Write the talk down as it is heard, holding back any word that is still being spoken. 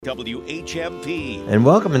WHMP. And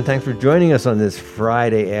welcome and thanks for joining us on this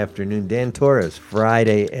Friday afternoon. Dan Torres,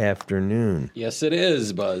 Friday afternoon. Yes, it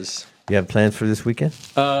is, Buzz. You have plans for this weekend?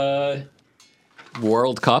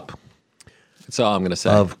 World Cup. That's all I'm going to say.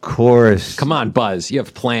 Of course. Come on, Buzz. You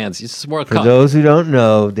have plans. This is World For Cup. those who don't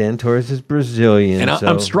know, Dan Torres is Brazilian. And so...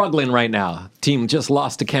 I'm struggling right now. Team just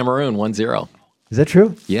lost to Cameroon 1-0. Is that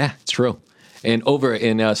true? Yeah, it's true. And over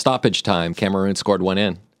in stoppage time, Cameroon scored one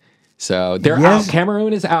in. So they're Yes. out.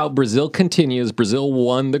 Cameroon is out. Brazil continues. Brazil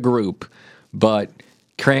won the group. But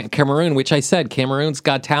Cameroon, which I said, Cameroon's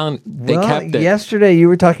got talent. They kept it. Yesterday you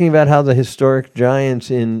were talking about how the historic giants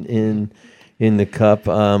in the Cup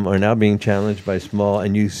are now being challenged by small,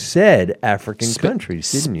 and you said African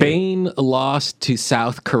countries, didn't you? Spain lost to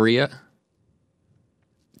South Korea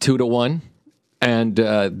 2-1, and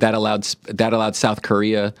that allowed South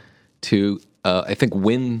Korea to I think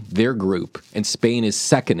win their group, and Spain is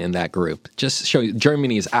second in that group. Just show you,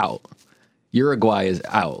 Germany is out, Uruguay is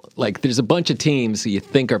out. Like there's a bunch of teams that you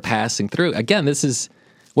think are passing through. Again, this is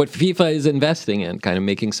what FIFA is investing in, kind of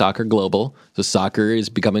making soccer global. So soccer is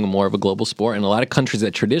becoming more of a global sport, and a lot of countries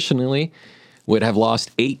that traditionally would have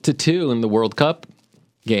lost 8-2 in the World Cup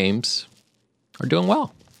games are doing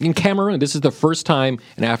well. In Cameroon, this is the first time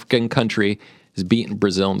an African country has beaten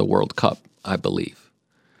Brazil in the World Cup, I believe.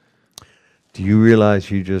 Do you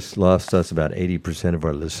realize you just lost us about 80% of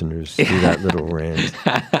our listeners through that little rant?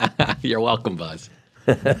 You're welcome, Buzz.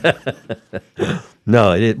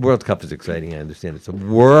 No, World Cup is exciting. I understand it's a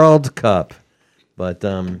World Cup. But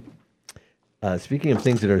speaking of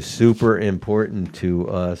things that are super important to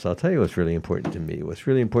us, I'll tell you what's really important to me. What's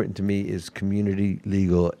really important to me is community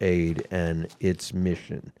legal aid and its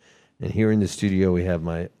mission. And here in the studio, we have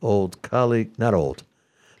my old colleague, not old,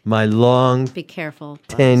 my long, be careful,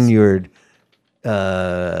 Buzz. tenured,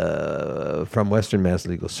 from Western Mass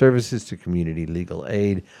Legal Services to Community Legal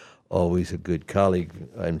Aid. Always a good colleague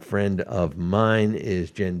and friend of mine is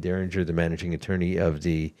Jen Derringer, the managing attorney of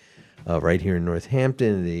the right here in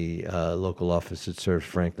Northampton, the local office that serves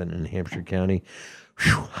Franklin and Hampshire County.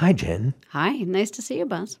 Whew. Hi, Jen. Hi, nice to see you,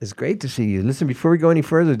 Buzz. It's great to see you. Listen, before we go any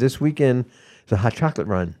further, this weekend is a hot chocolate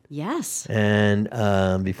run. Yes. And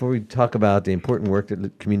before we talk about the important work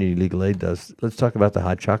that Community Legal Aid does, let's talk about the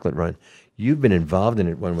hot chocolate run. You've been involved in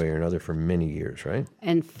it one way or another for many years, right?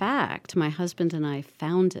 In fact, my husband and I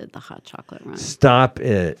founded the Hot Chocolate Run. Stop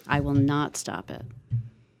it. I will not stop it.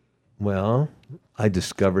 Well, I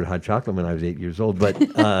discovered hot chocolate when I was 8 years old, but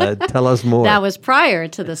tell us more. That was prior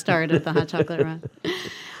to the start of the Hot Chocolate Run.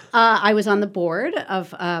 I was on the board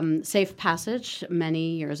of Safe Passage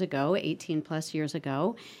many years ago, 18 plus years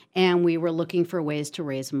ago, and we were looking for ways to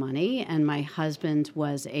raise money. And my husband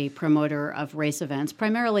was a promoter of race events,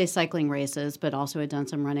 primarily cycling races, but also had done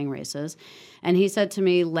some running races. And he said to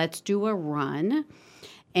me, let's do a run.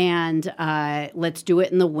 And let's do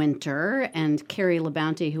it in the winter. And Carrie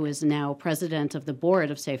LaBounty, who is now president of the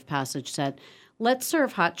board of Safe Passage, said, let's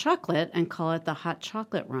serve hot chocolate and call it the Hot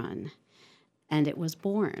Chocolate Run. And it was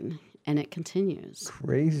born, and it continues.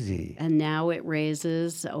 Crazy. And now it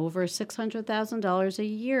raises over $600,000 a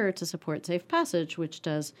year to support Safe Passage, which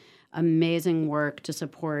does amazing work to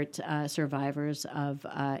support survivors of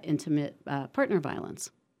intimate partner violence.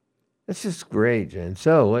 That's just great, Jen.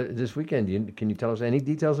 So this weekend, can you tell us any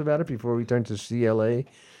details about it before we turn to CLA?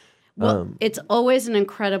 Well, it's always an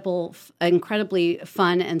incredibly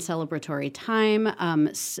fun and celebratory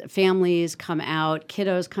time. Families come out,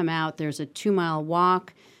 kiddos come out. There's a 2-mile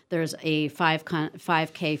walk. There's a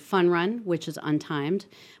 5K fun run, which is untimed,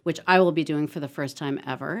 which I will be doing for the first time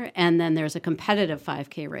ever. And then there's a competitive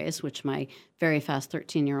 5K race, which my very fast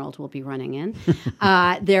 13-year-old will be running in.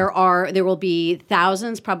 There will be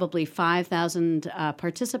thousands, probably 5,000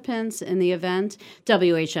 participants in the event.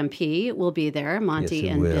 WHMP will be there, Monty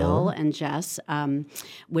Yes, and will. Bill and Jess,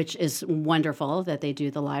 which is wonderful that they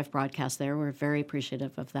do the live broadcast there. We're very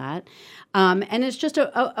appreciative of that. And it's just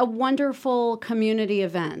a wonderful community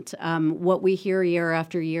event. What we hear year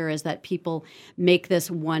after year is that people make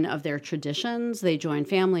this one of their traditions. They join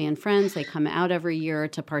family and friends. They come out every year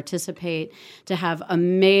to participate, to have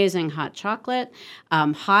amazing hot chocolate,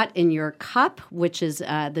 hot in your cup, which is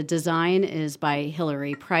the design is by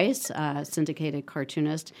Hillary Price, syndicated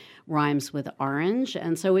cartoonist, rhymes with orange.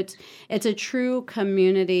 And so it's a true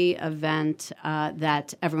community event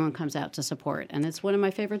that everyone comes out to support. And it's one of my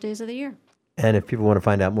favorite days of the year. And if people want to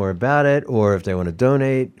find out more about it or if they want to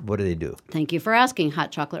donate, what do they do? Thank you for asking.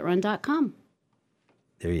 HotChocolateRun.com.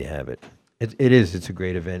 There you have it. It's a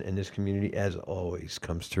great event, and this community, as always,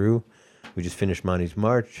 comes through. We just finished Monty's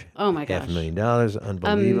March. Oh, my gosh. $500,000.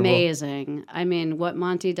 Unbelievable. Amazing. I mean, what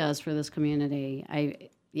Monty does for this community,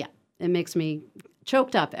 it makes me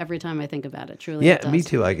choked up every time I think about it. Truly, Yeah, it does. me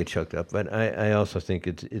too. I get choked up, but I also think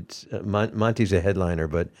it's Monty's a headliner,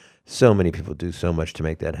 but so many people do so much to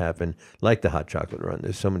make that happen. Like the hot chocolate run,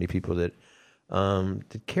 there's so many people that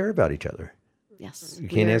care about each other. Yes, You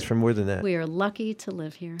can't ask for more than that. We are lucky to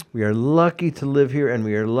live here. We are lucky to live here, and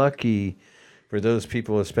we are lucky for those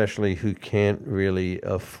people, especially who can't really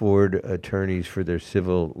afford attorneys for their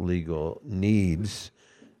civil legal needs.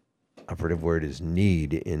 Operative word is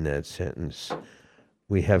need in that sentence.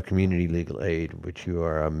 We have community legal aid, which you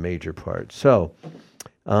are a major part. So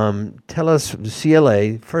tell us,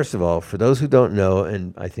 CLA, first of all, for those who don't know,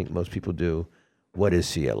 and I think most people do, what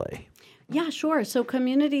is CLA? Yeah, sure. So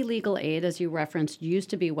community legal aid, as you referenced, used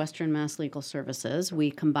to be Western Mass Legal Services. We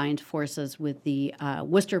combined forces with the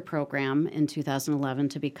Worcester program in 2011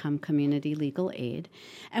 to become community legal aid.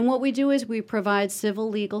 And what we do is we provide civil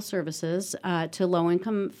legal services to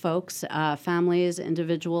low-income folks, families,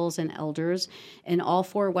 individuals, and elders in all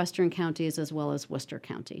 4 Western counties as well as Worcester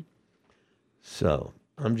County. So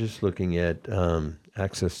I'm just looking at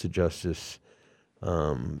access to justice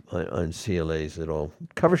on CLA's little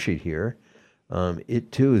cover sheet here.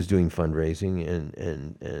 It too is doing fundraising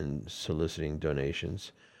and soliciting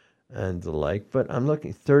donations and the like. But I'm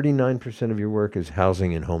looking, 39% of your work is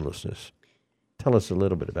housing and homelessness. Tell us a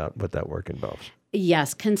little bit about what that work involves.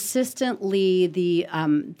 Yes, consistently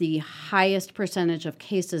the highest percentage of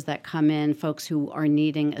cases that come in, folks who are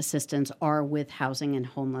needing assistance, are with housing and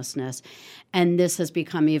homelessness, and this has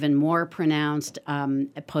become even more pronounced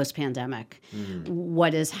post-pandemic.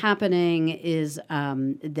 What is happening is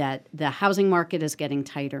that the housing market is getting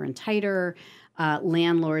tighter and tighter.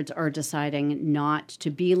 Landlords are deciding not to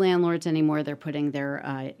be landlords anymore. They're putting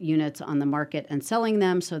their units on the market and selling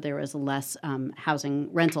them, so there is less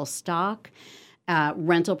housing rental stock.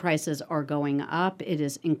 Rental prices are going up. It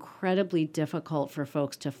is incredibly difficult for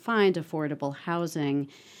folks to find affordable housing.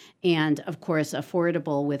 And of course,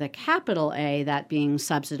 affordable with a capital A, that being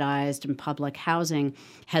subsidized and public housing,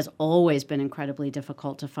 has always been incredibly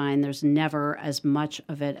difficult to find. There's never as much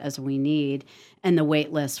of it as we need. And the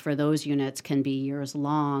wait list for those units can be years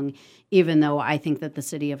long, even though I think that the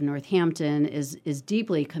city of Northampton is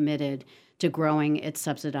deeply committed to growing its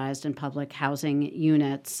subsidized and public housing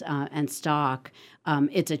units and stock.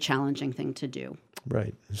 It's a challenging thing to do.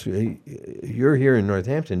 Right. So you're here in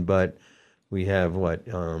Northampton, but we have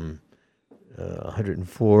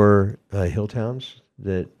 104 hill towns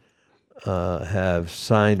that have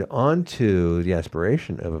signed on to the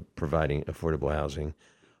aspiration of providing affordable housing,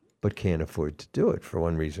 but can't afford to do it for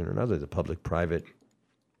one reason or another. The public-private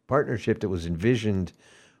partnership that was envisioned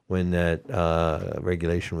when that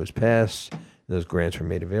regulation was passed, those grants were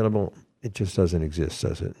made available, it just doesn't exist,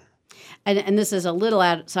 does it? And this is a little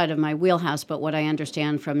outside of my wheelhouse, but what I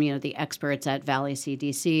understand from the experts at Valley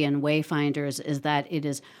CDC and Wayfinders is that it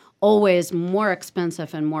is always more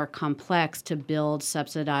expensive and more complex to build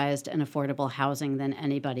subsidized and affordable housing than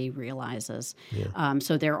anybody realizes. Yeah.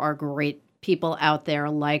 So there are great people out there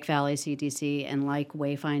like Valley CDC and like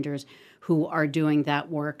Wayfinders who are doing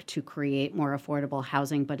that work to create more affordable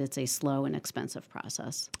housing, but it's a slow and expensive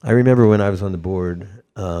process. I remember when I was on the board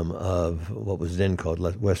of what was then called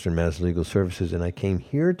Western Mass Legal Services, and I came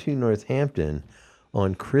here to Northampton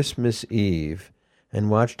on Christmas Eve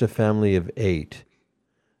and watched a family of 8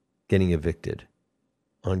 getting evicted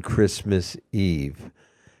on Christmas Eve.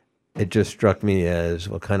 It just struck me as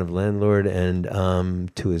what kind of landlord, and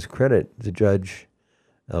to his credit, the judge,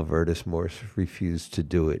 Albertus Morse, refused to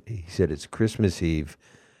do it. He said, it's Christmas Eve,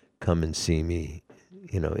 come and see me,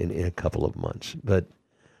 in a couple of months. But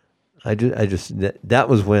that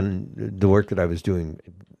was when the work that I was doing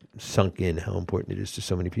sunk in how important it is to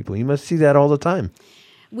so many people. You must see that all the time.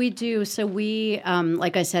 We do. So we,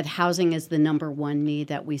 like I said, housing is the number one need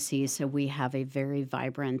that we see. So we have a very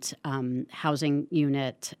vibrant housing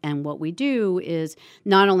unit. And what we do is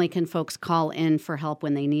not only can folks call in for help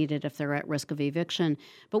when they need it if they're at risk of eviction,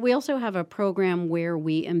 but we also have a program where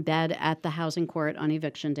we embed at the housing court on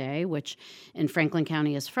eviction day, which in Franklin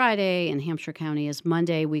County is Friday, in Hampshire County is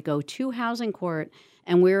Monday. We go to housing court,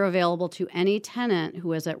 and we're available to any tenant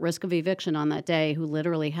who is at risk of eviction on that day, who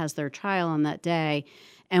literally has their trial on that day,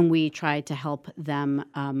 and we try to help them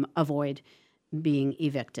avoid being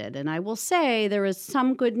evicted. And I will say there is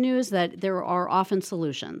some good news that there are often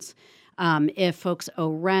solutions. If folks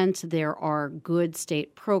owe rent, there are good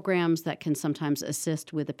state programs that can sometimes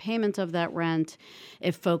assist with the payment of that rent.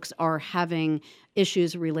 If folks are having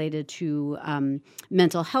issues related to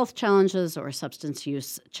mental health challenges or substance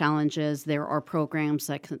use challenges, there are programs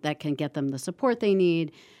that can get them the support they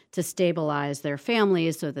need to stabilize their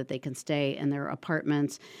families so that they can stay in their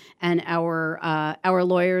apartments. And our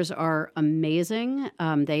lawyers are amazing.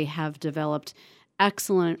 They have developed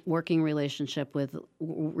excellent working relationships with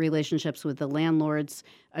the landlord's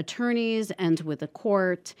attorneys and with the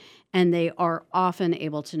court, and they are often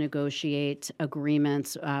able to negotiate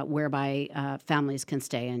agreements whereby families can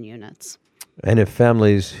stay in units. And if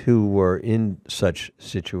families who were in such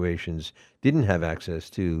situations didn't have access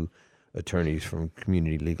to attorneys from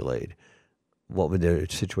community legal aid, what would their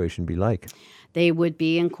situation be like? They would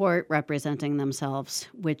be in court representing themselves,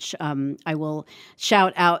 which I will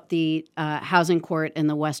shout out the housing court in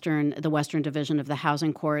the Western Division of the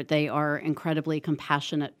Housing Court. They are incredibly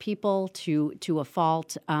compassionate people to a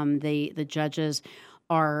fault. The judges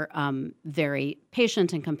are very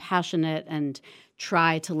patient and compassionate and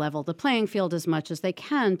try to level the playing field as much as they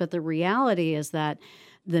can. But the reality is that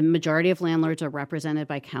the majority of landlords are represented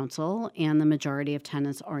by counsel, and the majority of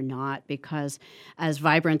tenants are not, because as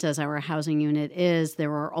vibrant as our housing unit is,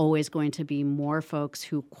 there are always going to be more folks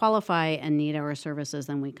who qualify and need our services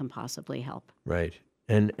than we can possibly help. Right.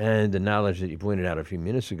 And the knowledge that you pointed out a few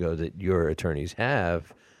minutes ago that your attorneys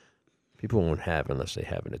have, people won't have unless they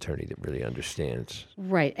have an attorney that really understands.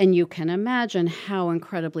 Right. And you can imagine how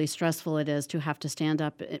incredibly stressful it is to have to stand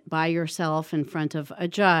up by yourself in front of a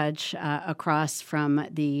judge across from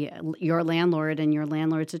your landlord and your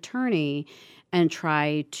landlord's attorney and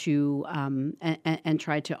try to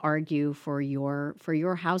argue for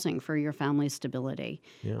your housing, for your family's stability.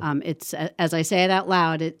 Yeah. It's, as I say it out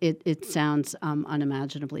loud, it sounds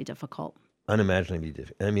unimaginably difficult. Unimaginably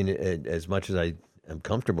difficult. I mean, as much as I'm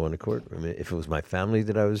comfortable in the courtroom. If it was my family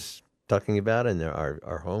that I was talking about and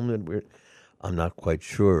our home, I'm not quite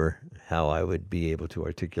sure how I would be able to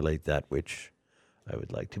articulate that which I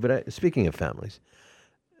would like to. But speaking of families,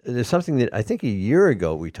 there's something that I think a year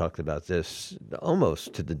ago we talked about this,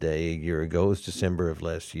 almost to the day a year ago. It was December of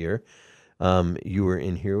last year. You were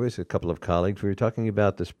in here with a couple of colleagues. We were talking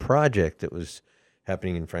about this project that was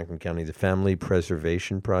happening in Franklin County, the Family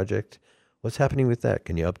Preservation Project. What's happening with that?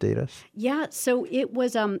 Can you update us? Yeah, so it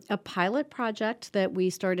was a pilot project that we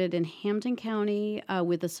started in Hampden County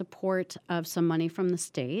with the support of some money from the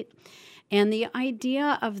state. And the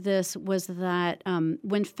idea of this was that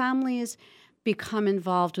when families become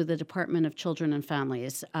involved with the Department of Children and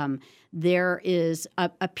Families, there is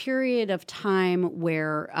a period of time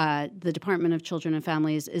where the Department of Children and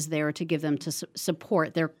Families is there to give them to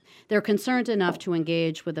support. They're concerned enough to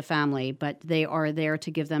engage with the family, but they are there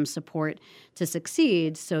to give them support to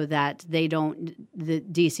succeed so that the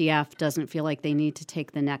DCF doesn't feel like they need to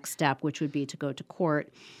take the next step, which would be to go to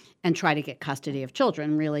court and try to get custody of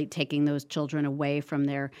children, really taking those children away from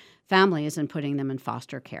their families and putting them in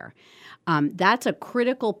foster care. That's a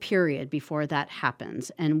critical period before that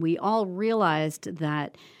happens. And we all realized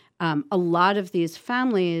that a lot of these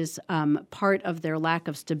families, part of their lack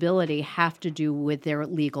of stability have to do with their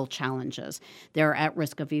legal challenges. They're at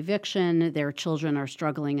risk of eviction. Their children are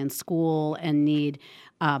struggling in school and need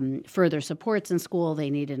further supports in school.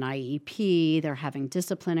 They need an IEP. They're having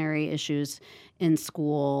disciplinary issues in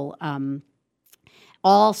school.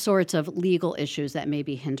 All sorts of legal issues that may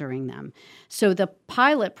be hindering them. So the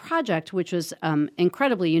pilot project, which was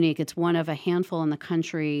incredibly unique, it's one of a handful in the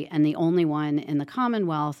country and the only one in the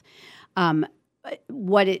Commonwealth.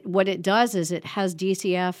 What it does is it has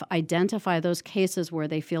DCF identify those cases where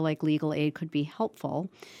they feel like legal aid could be helpful.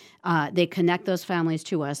 They connect those families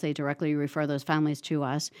to us. They directly refer those families to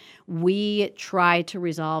us. We try to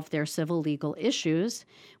resolve their civil legal issues.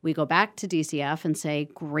 We go back to DCF and say,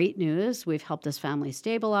 great news, we've helped this family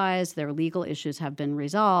stabilize. Their legal issues have been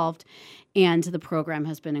resolved. And the program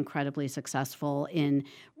has been incredibly successful in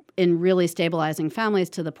really stabilizing families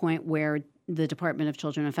to the point where the Department of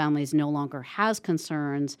Children and Families no longer has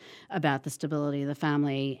concerns about the stability of the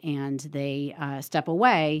family, and they step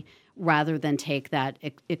away rather than take that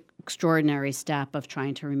extraordinary step of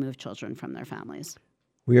trying to remove children from their families.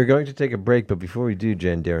 We are going to take a break, but before we do,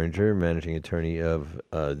 Jen Derringer, managing attorney of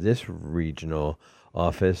this regional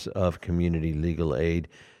office of community legal aid.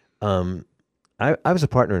 I was a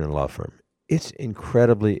partner in a law firm. It's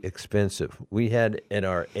incredibly expensive. We had at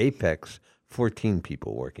our apex 14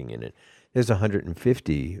 people working in it. There's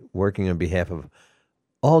 150 working on behalf of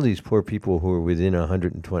all these poor people who are within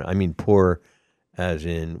 120. I mean, poor as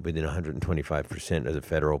in within 125% of the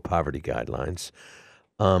federal poverty guidelines,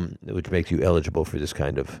 which makes you eligible for this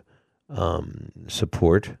kind of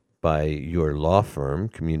support by your law firm,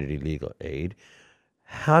 Community Legal Aid.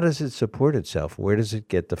 How does it support itself? Where does it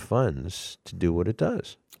get the funds to do what it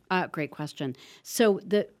does? Great question. So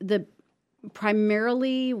the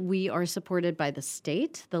Primarily, we are supported by the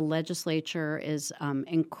state. The legislature is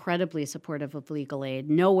incredibly supportive of legal aid,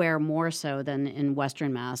 nowhere more so than in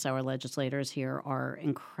Western Mass. Our legislators here are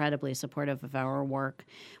incredibly supportive of our work.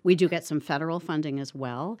 We do get some federal funding as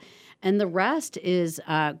well. And the rest is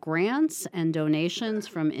grants and donations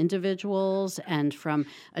from individuals and from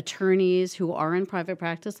attorneys who are in private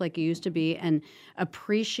practice like you used to be and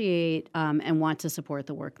appreciate and want to support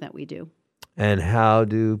the work that we do. And how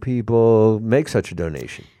do people make such a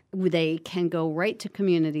donation? They can go right to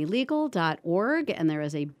communitylegal.org, and there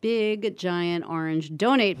is a big, giant orange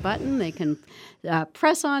donate button. They can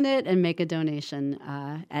press on it and make a donation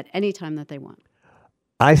at any time that they want.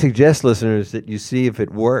 I suggest, listeners, that you see if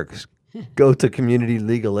it works. Go to Community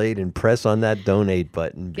Legal Aid and press on that donate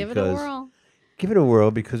button. Give it a whirl. Give it a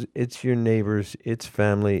whirl because it's your neighbors, it's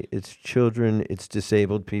family, it's children, it's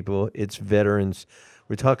disabled people, it's veterans.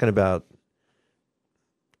 We're talking about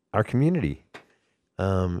our community.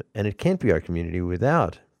 And it can't be our community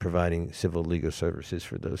without providing civil legal services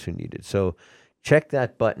for those who need it. So check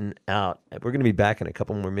that button out. We're going to be back in a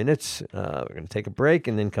couple more minutes. We're going to take a break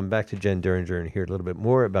and then come back to Jen Duringer and hear a little bit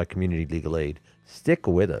more about community legal aid. Stick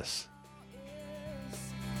with us.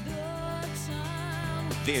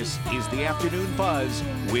 This is the Afternoon Buzz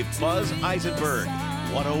with Buzz Eisenberg,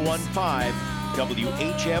 1015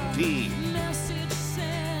 WHMP.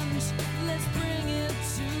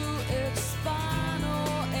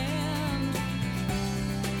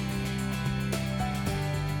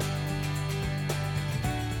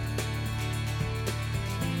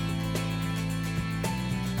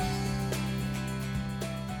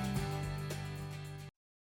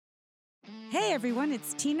 Hey everyone,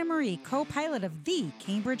 it's Tina Marie, co-pilot of The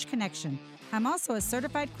Cambridge Connection. I'm also a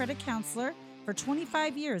certified credit counselor. For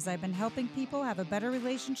 25 years, I've been helping people have a better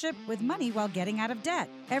relationship with money while getting out of debt.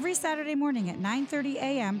 Every Saturday morning at 9:30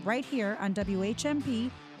 a.m. right here on WHMP,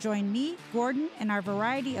 join me, Gordon, and our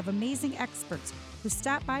variety of amazing experts who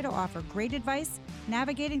stop by to offer great advice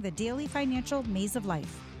navigating the daily financial maze of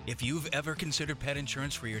life. If you've ever considered pet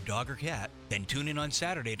insurance for your dog or cat, then tune in on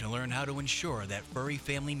Saturday to learn how to insure that furry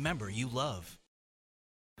family member you love.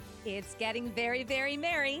 It's getting very, very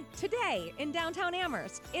merry today in downtown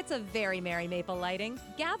Amherst. It's a very merry maple lighting.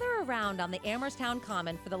 Gather around on the Amhersttown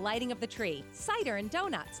Common for the lighting of the tree, cider and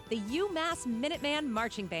donuts, the UMass Minuteman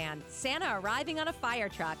Marching Band, Santa arriving on a fire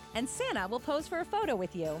truck, and Santa will pose for a photo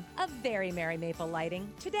with you. A very merry maple lighting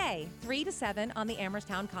today, 3 to 7 on the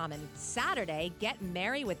Amhersttown Common. Saturday, get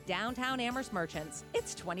merry with downtown Amherst merchants.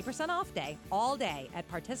 It's 20% off day, all day at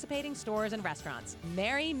participating stores and restaurants.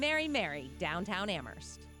 Merry, merry, merry, downtown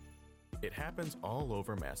Amherst. It happens all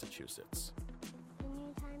over Massachusetts.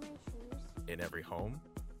 In every home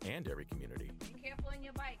and every community. Be careful on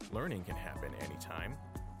your bike. Learning can happen anytime,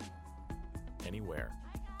 anywhere.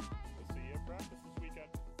 We'll see you at practice this weekend.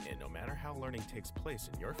 And no matter how learning takes place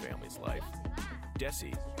in your family's life,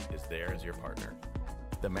 DESE is there as your partner.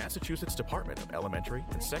 The Massachusetts Department of Elementary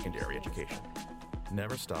and Secondary Education.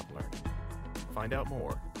 Never stop learning. Find out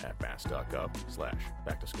more at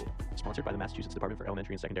mass.gov/back-to-school. Sponsored by the Massachusetts Department for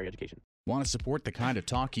Elementary and Secondary Education. Want to support the kind of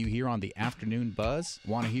talk you hear on the Afternoon Buzz?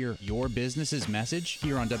 Want to hear your business's message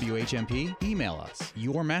here on WHMP? Email us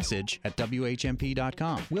your message at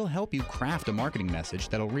WHMP.com. We'll help you craft a marketing message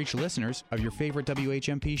that'll reach listeners of your favorite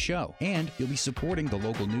WHMP show. And you'll be supporting the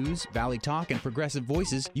local news, Valley Talk, and progressive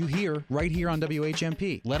voices you hear right here on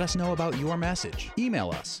WHMP. Let us know about your message.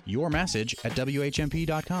 Email us your message at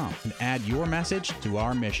WHMP.com and add your message to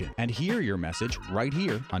our mission. And hear your message right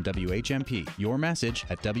here on WHMP. Your message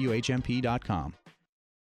at WHMP.com.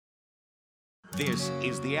 This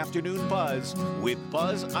is the Afternoon Buzz with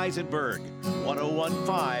Buzz Eisenberg,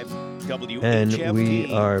 1015 WHMP. And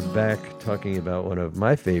we are back talking about one of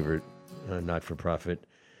my favorite not-for-profit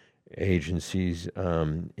agencies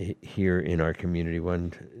here in our community,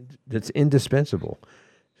 one that's indispensable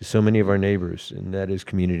to so many of our neighbors, and that is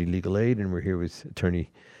Community Legal Aid. And we're here with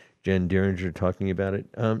Attorney Jen Duringer talking about it.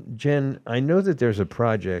 Jen, I know that there's a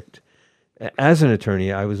project. As an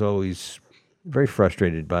attorney, I was always very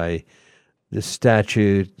frustrated by the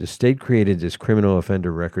statute. The state created this criminal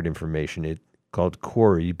offender record information called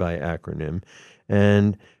CORI by acronym.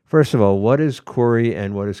 And first of all, what is CORI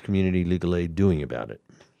and what is Community Legal Aid doing about it?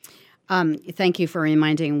 Thank you for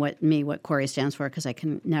reminding what CORI stands for, because I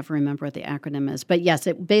can never remember what the acronym is. But yes,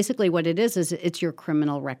 basically what it is it's your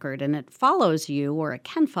criminal record, and it follows you, or it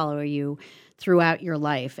can follow you throughout your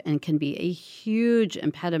life, and can be a huge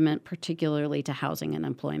impediment, particularly to housing and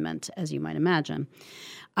employment, as you might imagine.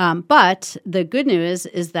 But the good news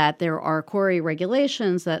is that there are quarry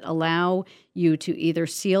regulations that allow you to either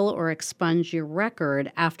seal or expunge your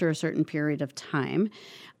record after a certain period of time.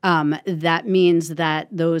 That means that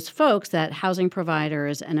those folks, that housing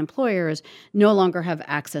providers and employers, no longer have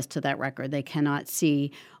access to that record. They cannot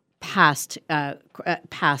see past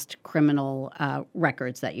criminal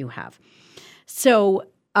records that you have. So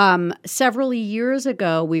several years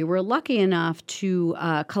ago, we were lucky enough to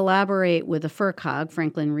collaborate with the FRCOG,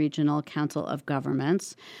 Franklin Regional Council of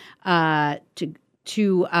Governments, to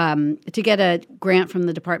get a grant from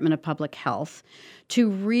the Department of Public Health to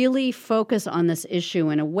really focus on this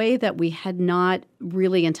issue in a way that we had not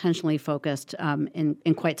really intentionally focused in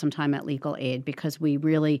quite some time at Legal Aid, because we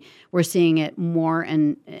really were seeing it more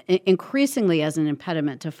and increasingly as an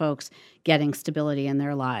impediment to folks getting stability in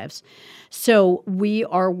their lives. So we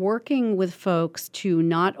are working with folks to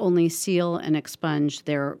not only seal and expunge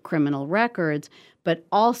their criminal records, but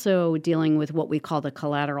also dealing with what we call the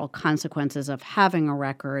collateral consequences of having a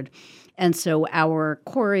record. And so our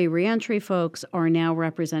quarry reentry folks are now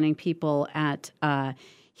representing people at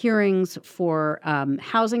hearings for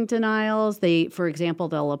housing denials. For example,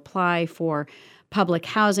 they'll apply for public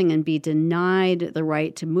housing and be denied the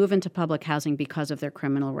right to move into public housing because of their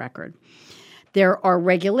criminal record. There are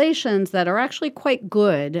regulations that are actually quite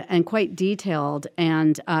good and quite detailed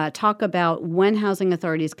and talk about when housing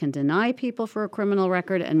authorities can deny people for a criminal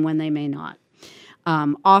record and when they may not.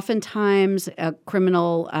 Oftentimes,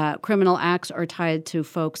 criminal acts are tied to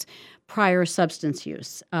folks' prior substance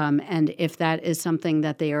use. And if that is something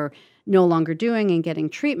that they are no longer doing and getting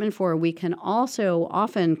treatment for, we can also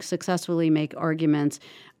often successfully make arguments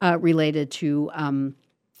related to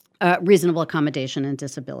reasonable accommodation and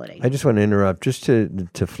disability. I just want to interrupt just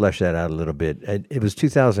to flesh that out a little bit. It was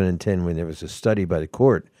 2010 when there was a study by the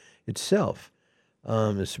court itself.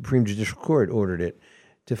 The Supreme Judicial Court ordered it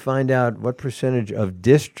to find out what percentage of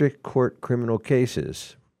district court criminal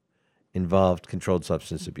cases involved controlled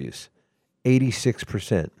substance abuse.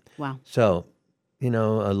 86%. Wow. So, a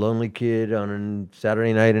lonely kid on a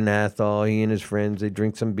Saturday night in Athol, he and his friends, they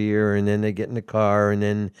drink some beer, and then they get in the car, and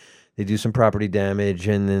then they do some property damage,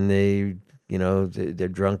 and then they're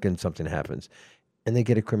drunk and something happens. And they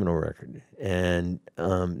get a criminal record. And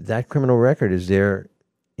that criminal record is there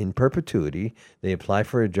in perpetuity. They apply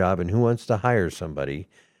for a job, and who wants to hire somebody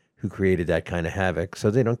who created that kind of havoc? So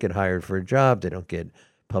they don't get hired for a job, they don't get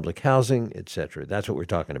public housing, et cetera. That's what we're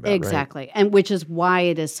talking about, exactly. Right? And which is why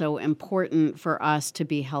it is so important for us to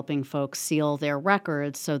be helping folks seal their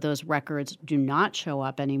records so those records do not show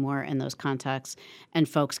up anymore in those contexts, and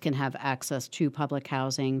folks can have access to public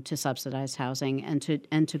housing, to subsidized housing, and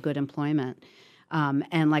to good employment.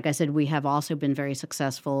 And like I said, we have also been very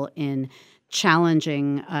successful in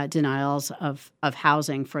challenging denials of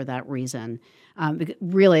housing for that reason.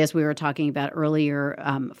 Really, as we were talking about earlier,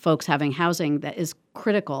 folks having housing that is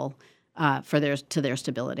critical to their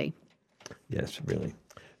stability. Yes, really.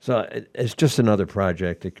 So it's just another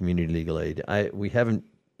project at Community Legal Aid. We haven't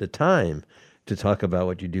the time to talk about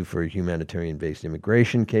what you do for humanitarian-based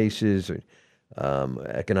immigration cases, or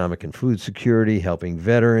economic and food security, helping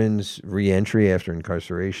veterans, reentry after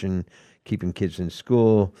incarceration, keeping kids in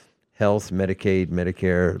school, health, Medicaid,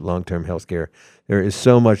 Medicare, long-term health care. There is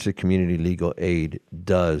so much that Community Legal Aid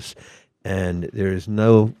does, and there is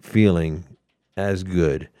no feeling as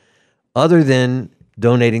good, other than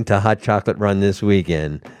donating to Hot Chocolate Run this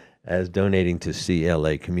weekend, as donating to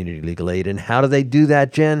CLA, Community Legal Aid. And how do they do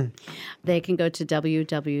that, Jen? They can go to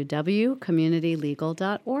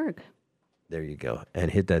www.communitylegal.org. There you go. And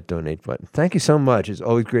hit that donate button. Thank you so much. It's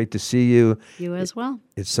always great to see you. You as well.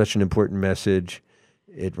 It's such an important message.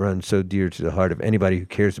 It runs so dear to the heart of anybody who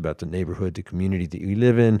cares about the neighborhood, the community that you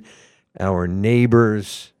live in. Our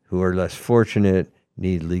neighbors who are less fortunate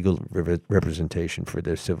need legal representation for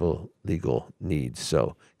their civil legal needs.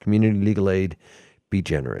 So Community Legal Aid, be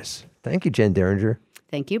generous. Thank you, Jen Derringer.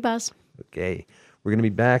 Thank you, Buzz. Okay. We're going to be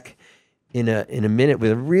back in a minute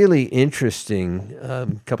with a really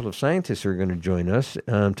interesting couple of scientists who are going to join us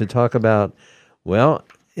to talk about,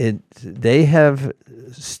 they have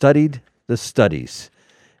studied the studies.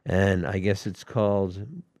 And I guess it's called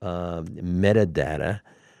metadata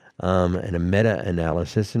and a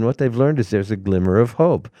meta-analysis. And what they've learned is there's a glimmer of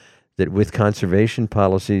hope that with conservation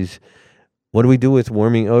policies, what do we do with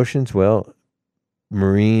warming oceans? Well,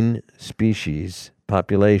 marine species,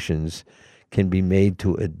 populations, can be made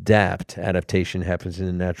to adapt. Adaptation happens in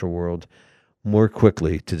the natural world more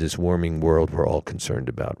quickly to this warming world we're all concerned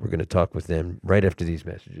about. We're going to talk with them right after these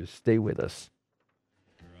messages. Stay with us.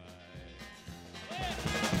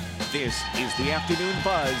 This is the Afternoon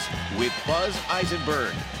Buzz with Buzz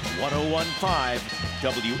Eisenberg, 101.5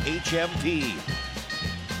 WHMP.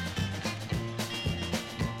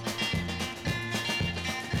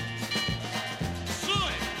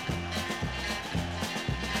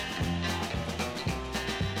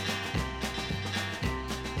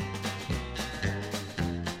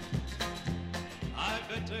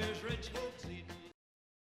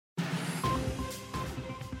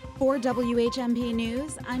 For WHMP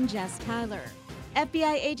News, I'm Jess Tyler.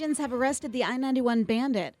 FBI agents have arrested the I-91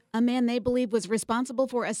 bandit, a man they believe was responsible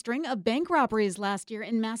for a string of bank robberies last year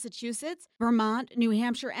in Massachusetts, Vermont, New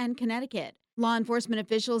Hampshire, and Connecticut. Law enforcement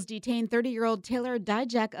officials detained 30-year-old Taylor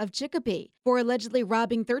Dijak of Chicopee for allegedly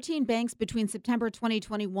robbing 13 banks between September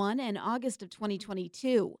 2021 and August of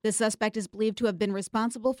 2022. The suspect is believed to have been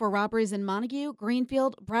responsible for robberies in Montague,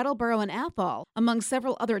 Greenfield, Brattleboro, and Athol, among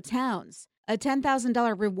several other towns. A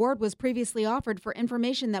 $10,000 reward was previously offered for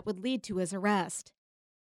information that would lead to his arrest.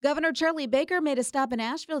 Governor Charlie Baker made a stop in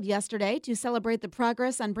Ashfield yesterday to celebrate the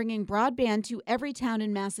progress on bringing broadband to every town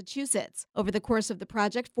in Massachusetts. Over the course of the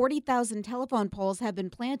project, 40,000 telephone poles have been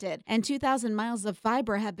planted and 2,000 miles of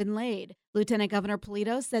fiber have been laid. Lieutenant Governor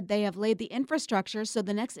Polito said they have laid the infrastructure so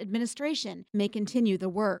the next administration may continue the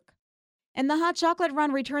work. And the Hot Chocolate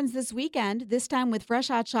Run returns this weekend, this time with fresh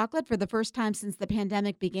hot chocolate for the first time since the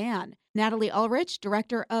pandemic began. Natalie Ulrich,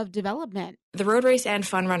 Director of Development. The road race and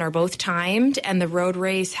fun run are both timed, and the road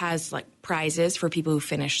race has prizes for people who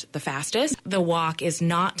finish the fastest. The walk is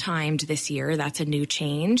not timed this year. That's a new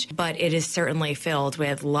change, but it is certainly filled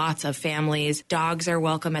with lots of families. Dogs are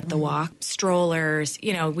welcome at the walk, strollers,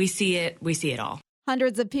 we see it all.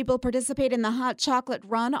 Hundreds of people participate in the Hot Chocolate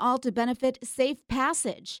Run, all to benefit Safe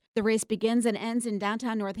Passage. The race begins and ends in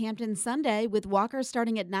downtown Northampton Sunday, with walkers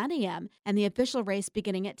starting at 9 a.m. and the official race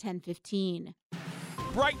beginning at 10:15.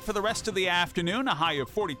 Bright for the rest of the afternoon, a high of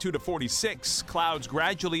 42 to 46. Clouds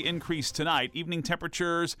gradually increase tonight. Evening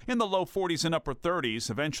temperatures in the low 40s and upper 30s.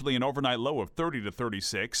 Eventually an overnight low of 30 to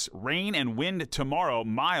 36. Rain and wind tomorrow.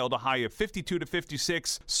 Mild, a high of 52 to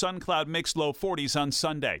 56. Sun cloud mix, low 40s on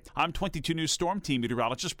Sunday. I'm 22 News Storm Team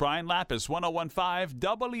meteorologist Brian Lapis, 1015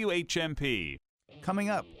 WHMP. Coming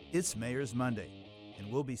up, it's Mayor's Monday,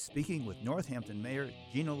 and we'll be speaking with Northampton Mayor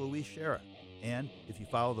Gina Louise Shera. And if you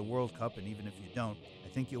follow the World Cup, and even if you don't,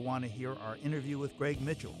 I think you'll want to hear our interview with Greg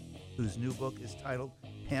Mitchell, whose new book is titled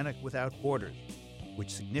Panic Without Borders,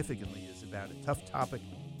 which significantly is about a tough topic,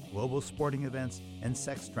 global sporting events, and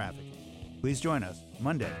sex trafficking. Please join us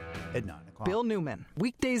Monday at 9 o'clock. Bill Newman,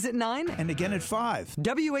 weekdays at 9 and again at 5.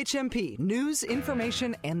 WHMP, news,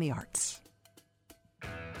 information, and the arts.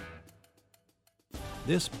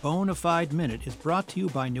 This bona fide minute is brought to you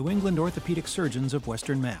by New England Orthopedic Surgeons of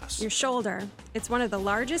Western Mass. Your shoulder. It's one of the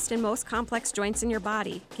largest and most complex joints in your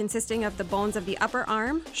body, consisting of the bones of the upper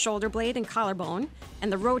arm, shoulder blade, and collarbone,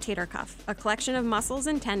 and the rotator cuff, a collection of muscles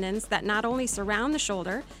and tendons that not only surround the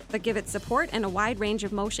shoulder, but give it support and a wide range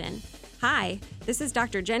of motion. Hi, this is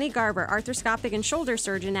Dr. Jenny Garber, arthroscopic and shoulder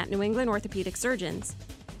surgeon at New England Orthopedic Surgeons.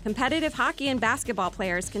 Competitive hockey and basketball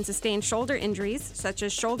players can sustain shoulder injuries, such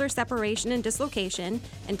as shoulder separation and dislocation,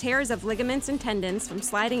 and tears of ligaments and tendons from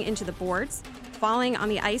sliding into the boards, falling on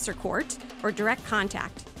the ice or court, or direct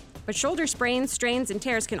contact. But shoulder sprains, strains, and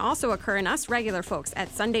tears can also occur in us regular folks at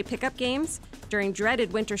Sunday pickup games, during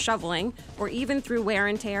dreaded winter shoveling, or even through wear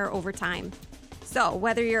and tear over time. So,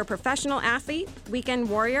 whether you're a professional athlete, weekend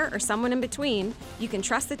warrior, or someone in between, you can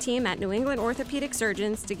trust the team at New England Orthopedic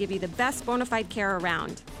Surgeons to give you the best bona fide care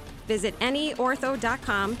around. Visit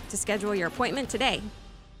neortho.com to schedule your appointment today.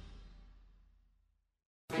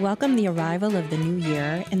 Welcome the arrival of the new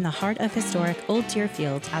year in the heart of historic Old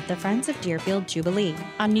Deerfield at the Friends of Deerfield Jubilee.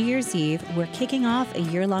 On New Year's Eve, we're kicking off a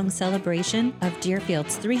year-long celebration of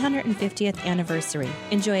Deerfield's 350th anniversary.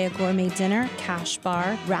 Enjoy a gourmet dinner, cash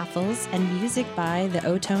bar, raffles, and music by the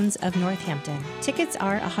O-Tones of Northampton. Tickets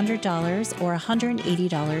are $100 or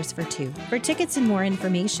 $180 for two. For tickets and more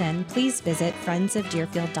information, please visit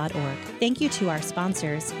friendsofdeerfield.org. Thank you to our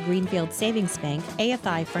sponsors, Greenfield Savings Bank,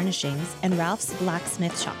 AFI Furnishings, and Ralph's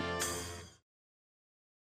Blacksmith Shop.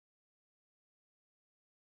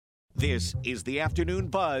 This is the Afternoon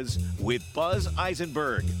Buzz with Buzz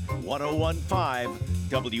Eisenberg, 1015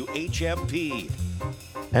 WHMP.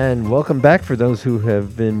 And welcome back for those who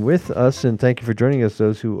have been with us, and thank you for joining us,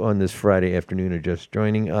 those who on this Friday afternoon are just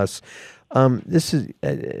joining us. This is,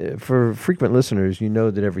 for frequent listeners, you know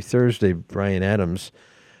that every Thursday, Brian Adams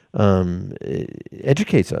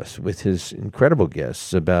educates us with his incredible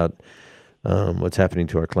guests about what's happening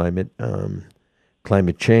to our climate,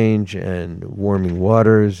 climate change and warming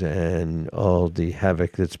waters and all the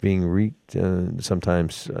havoc that's being wreaked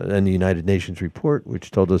sometimes. And the United Nations report,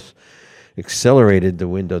 which told us accelerated the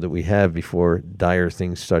window that we have before dire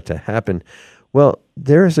things start to happen. Well,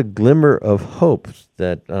 there is a glimmer of hope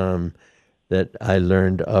that that I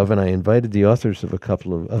learned of, and I invited the authors of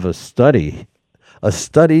a study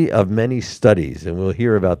of many studies, and we'll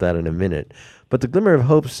hear about that in a minute. But the glimmer of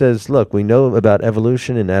hope says, look, we know about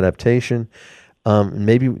evolution and adaptation.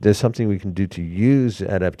 Maybe there's something we can do to use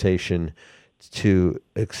adaptation to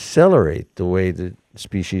accelerate the way that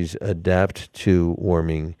species adapt to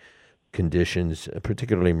warming conditions,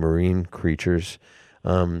 particularly marine creatures,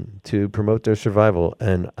 to promote their survival.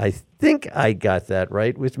 And I think I got that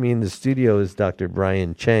right. With me in the studio is Dr.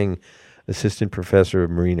 Brian Cheng, Assistant Professor of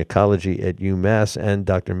Marine Ecology at UMass, and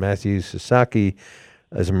Dr. Matthew Sasaki,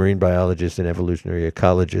 as a marine biologist and evolutionary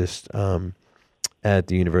ecologist at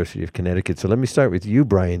the University of Connecticut. So let me start with you,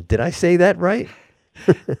 Brian. Did I say that right?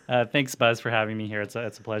 Thanks, Buzz, for having me here. It's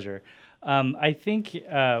a pleasure. I think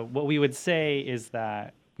what we would say is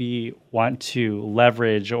that we want to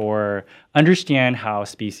leverage or understand how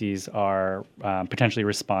species are potentially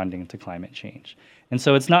responding to climate change. And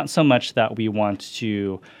so it's not so much that we want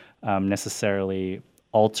to necessarily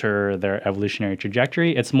alter their evolutionary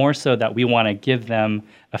trajectory. It's more so that we want to give them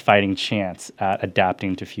a fighting chance at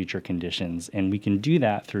adapting to future conditions. And we can do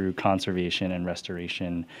that through conservation and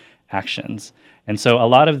restoration actions. And so a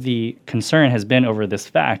lot of the concern has been over this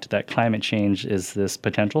fact that climate change is this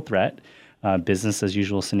potential threat, business as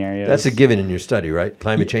usual scenarios. That's a given in your study, right?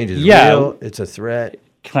 Climate change is real, it's a threat.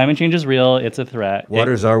 Climate change is real, it's a threat.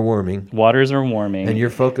 Waters are warming. Waters are warming. And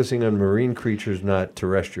you're focusing on marine creatures, not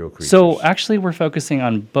terrestrial creatures. So actually we're focusing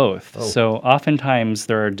on both. Oh. So oftentimes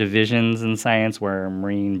there are divisions in science where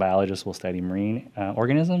marine biologists will study marine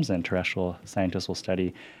organisms and terrestrial scientists will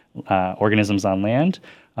study organisms on land.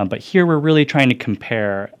 But here we're really trying to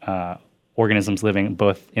compare organisms living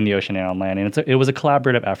both in the ocean and on land. And it was a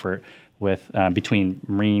collaborative effort with between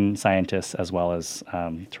marine scientists as well as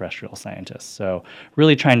terrestrial scientists. So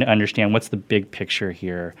really trying to understand what's the big picture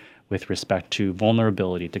here with respect to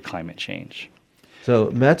vulnerability to climate change.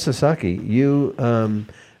 So Matt Sasaki, you,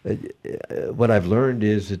 what I've learned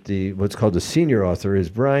is that what's called the senior author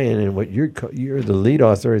is Brian, and what you're the lead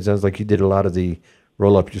author. It sounds like you did a lot of the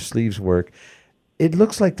roll up your sleeves work. It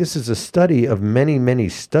looks like this is a study of many, many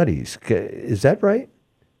studies. Is that right?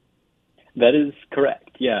 That is correct.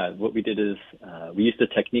 Yeah, what we did is we used a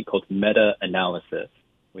technique called meta-analysis,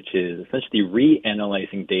 which is essentially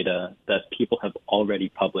reanalyzing data that people have already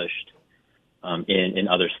published in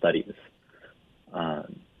other studies.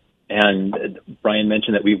 And Brian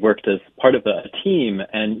mentioned that we worked as part of a team,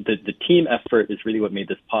 and the team effort is really what made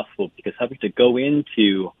this possible, because having to go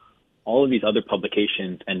into all of these other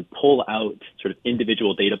publications and pull out sort of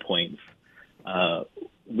individual data points,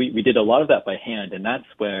 we did a lot of that by hand, and that's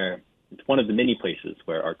where it's one of the many places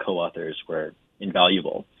where our co-authors were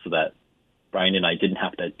invaluable, so that Brian and I didn't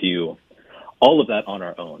have to do all of that on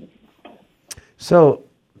our own. So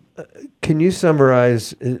can you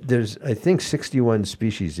summarize, there's, I think, 61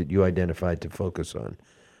 species that you identified to focus on.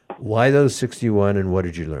 Why those 61, and what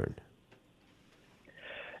did you learn?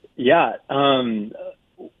 Yeah,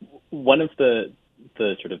 one of the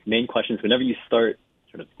sort of main questions whenever you start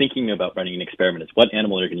sort of thinking about running an experiment is what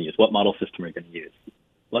animal are you going to use, what model system are you going to use.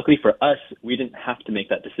 Luckily for us, we didn't have to make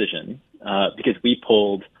that decision because we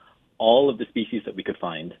pulled all of the species that we could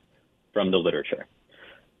find from the literature,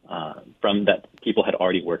 from that people had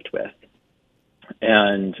already worked with.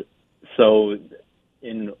 And so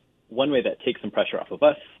in one way that takes some pressure off of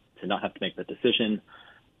us to not have to make that decision.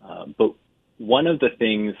 But one of the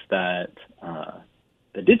things that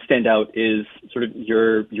did stand out is sort of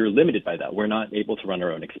you're limited by that. We're not able to run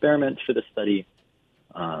our own experiments for this study.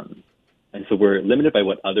 And so we're limited by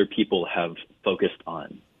what other people have focused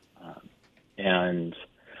on. And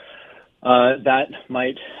that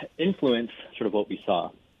might influence sort of what we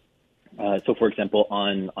saw. So for example,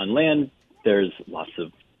 on land, there's lots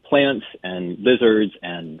of plants and lizards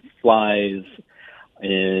and flies.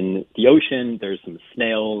 In the ocean, there's some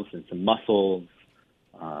snails and some mussels,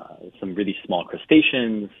 some really small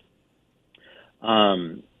crustaceans.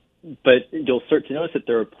 But you'll start to notice that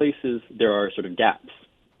there are sort of gaps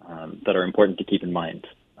that are important to keep in mind.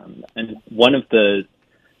 And one of the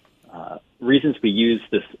reasons we use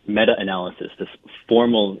this meta-analysis, this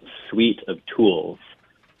formal suite of tools,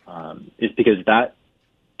 is because that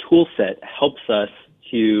tool set helps us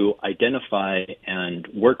to identify and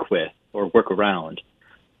work with or work around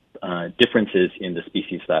differences in the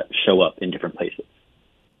species that show up in different places.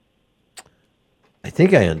 I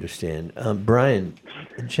think I understand. Brian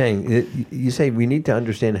Cheng, you say we need to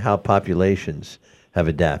understand how populations have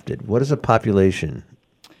adapted. What is a population?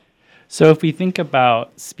 So if we think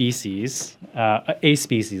about species, a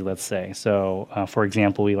species, let's say. So for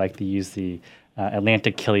example, we like to use the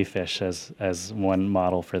Atlantic killifish as one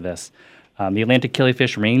model for this. The Atlantic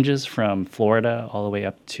killifish ranges from Florida all the way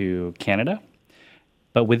up to Canada.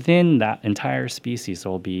 But within that entire species,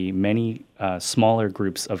 there will be many smaller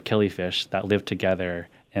groups of killifish that live together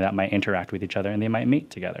and that might interact with each other, and they might mate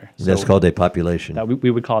together. That's called a population.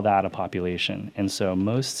 We would call that a population. And so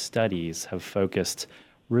most studies have focused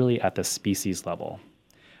really at the species level.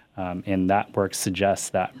 And that work suggests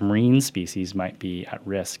that marine species might be at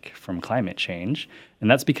risk from climate change. And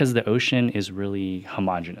that's because the ocean is really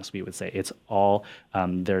homogeneous, we would say. It's all,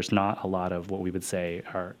 there's not a lot of what we would say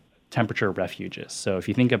are temperature refuges. So if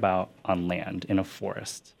you think about on land, in a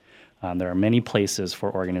forest, there are many places for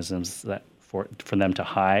organisms that for them to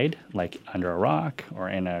hide, like under a rock or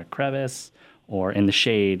in a crevice or in the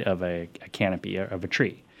shade of a canopy of a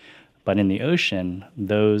tree. But in the ocean,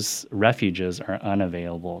 those refuges are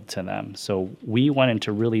unavailable to them. So we wanted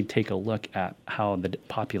to really take a look at how the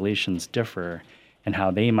populations differ and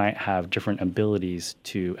how they might have different abilities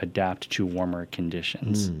to adapt to warmer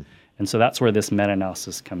conditions. And so that's where this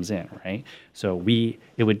meta-analysis comes in, right? So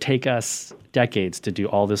it would take us decades to do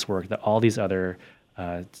all this work that all these other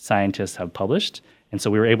scientists have published. And so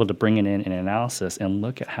we were able to bring it in an analysis and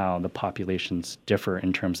look at how the populations differ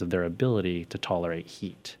in terms of their ability to tolerate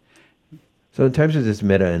heat. So in terms of this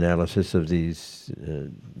meta-analysis of these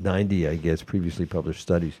 90, I guess, previously published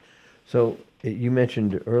studies, so you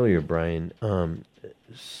mentioned earlier, Brian,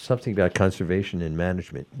 something about conservation and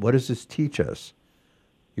management. What does this teach us,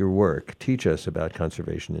 your work, teach us about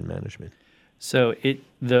conservation and management? So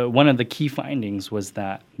one of the key findings was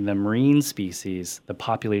that the marine species, the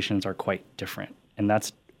populations are quite different, and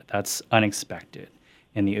that's unexpected.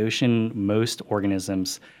 In the ocean, most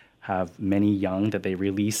organisms have many young that they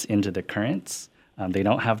release into the currents. They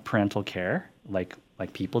don't have parental care like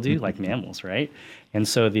people do, like mammals, right? And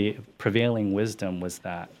so the prevailing wisdom was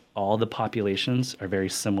that all the populations are very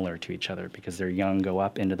similar to each other because their young go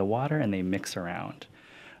up into the water and they mix around.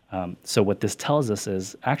 So what this tells us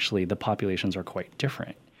is actually the populations are quite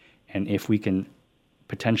different. And if we can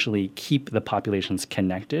potentially keep the populations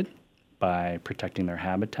connected by protecting their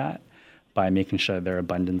habitat, by making sure their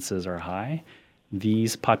abundances are high,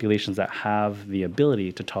 these populations that have the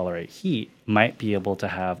ability to tolerate heat might be able to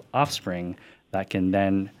have offspring that can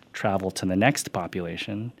then travel to the next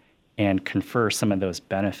population and confer some of those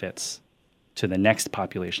benefits to the next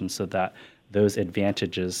population so that those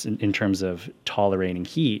advantages in terms of tolerating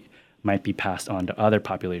heat might be passed on to other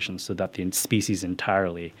populations so that the species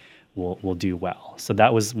entirely will do well. So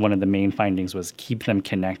that was one of the main findings, was keep them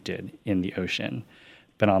connected in the ocean.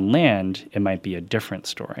 But on land, it might be a different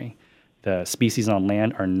story. The species on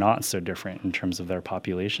land are not so different in terms of their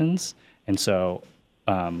populations. And so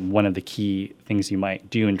one of the key things you might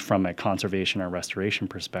do from a conservation or restoration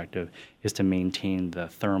perspective is to maintain the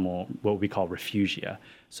thermal, what we call refugia.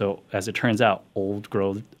 So as it turns out, old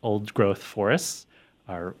growth forests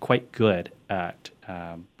are quite good at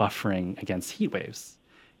buffering against heat waves.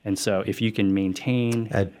 And so if you can maintain...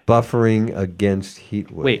 At buffering against heat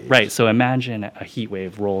waves. Right. So imagine a heat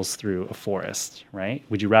wave rolls through a forest, right?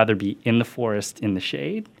 Would you rather be in the forest in the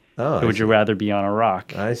shade? Or would you rather be on a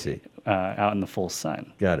rock? I see. Out in the full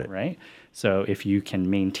sun. Got it. Right? So if you can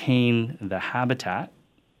maintain the habitat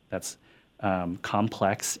that's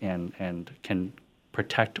complex and can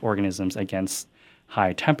protect organisms against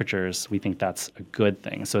high temperatures, we think that's a good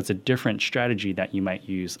thing. So it's a different strategy that you might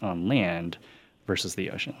use on land versus the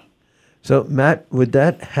ocean. So, Matt, would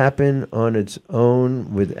that happen on its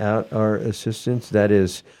own without our assistance? That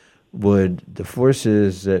is, would the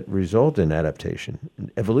forces that result in adaptation,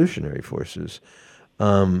 evolutionary forces,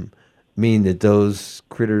 mean that those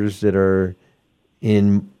critters that are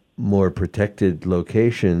in more protected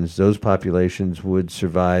locations, those populations would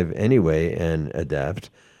survive anyway and adapt?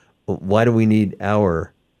 Why do we need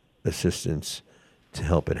our assistance to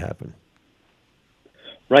help it happen?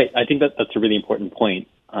 Right. I think that's a really important point.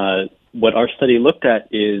 What our study looked at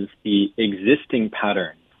is the existing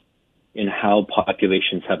patterns in how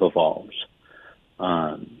populations have evolved.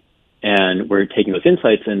 And we're taking those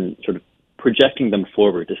insights and sort of projecting them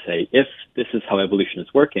forward to say, if this is how evolution is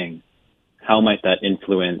working, how might that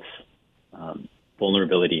influence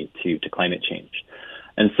vulnerability to climate change?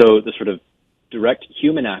 And so the sort of direct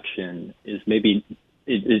human action is maybe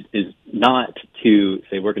is not to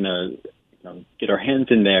say we're going to get our hands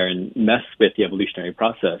in there and mess with the evolutionary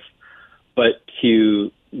process, but to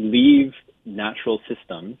leave natural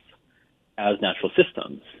systems as natural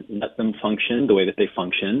systems, let them function the way that they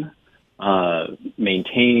function,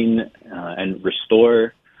 maintain and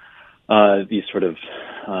restore these sort of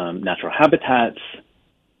natural habitats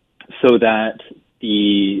so that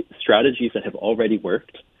the strategies that have already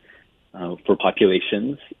worked for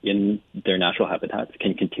populations in their natural habitats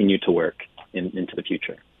can continue to work into the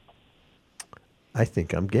future. I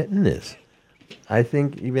think I'm getting this. I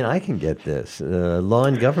think even I can get this. Law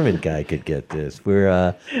and government guy could get this.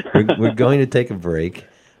 We're going to take a break.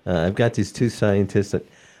 I've got these two scientists.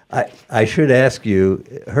 I should ask you.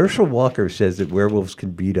 Herschel Walker says that werewolves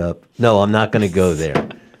can beat up. No, I'm not going to go there.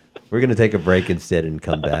 We're going to take a break instead and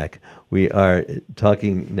come back. We are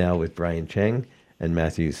talking now with Brian Cheng and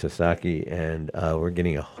Matthew Sasaki, and we're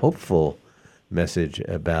getting a hopeful message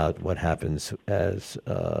about what happens as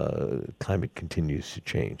climate continues to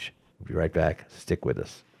change. We'll be right back. Stick with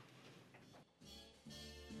us.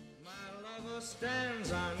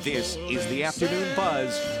 This is the Afternoon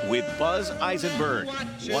Buzz with Buzz Eisenberg,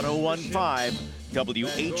 101.5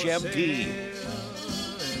 WHMP.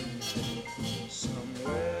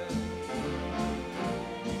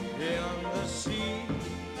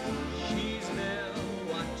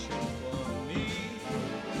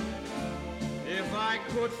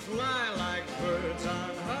 Could fly like birds on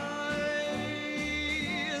high,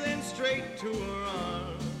 then straight to her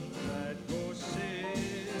arms I'd go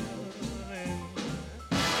sailing.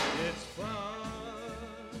 It's fun.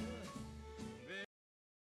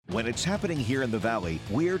 When it's happening here in the Valley,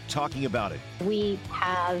 we're talking about it. We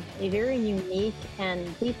have a very unique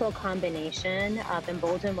and lethal combination of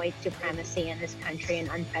emboldened white supremacy in this country and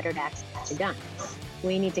unfettered access to guns.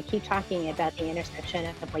 We need to keep talking about the intersection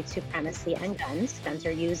of white supremacy and guns. Guns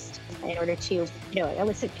are used in order to,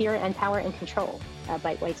 elicit fear and power and control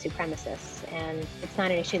by white supremacists. And it's not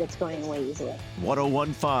an issue that's going away easily.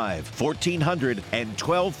 101.5, 1400, and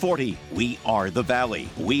 1240. We are the Valley.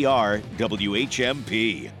 We are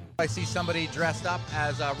WHMP. I see somebody dressed up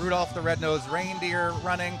as Rudolph the Red-Nosed Reindeer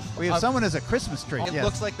running. We have someone as a Christmas tree. It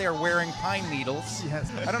looks like they're wearing pine needles.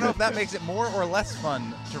 Yes. I don't know if that makes it more or less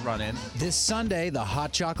fun to run in. This Sunday, the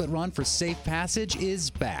Hot Chocolate Run for Safe Passage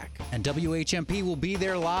is back, and WHMP will be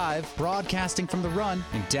there live, broadcasting from the run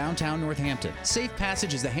in downtown Northampton. Safe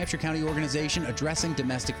Passage is the Hampshire County organization addressing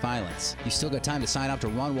domestic violence. You still got time to sign up to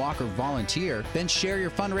run, walk, or volunteer. Then share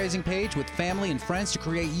your fundraising page with family and friends to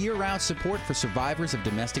create year-round support for survivors of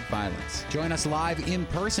domestic violence. Join us live in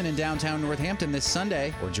person in downtown Northampton this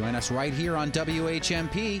Sunday, or join us right here on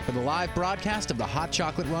WHMP for the live broadcast of the Hot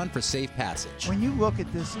Chocolate Run for Safe Passage. When you look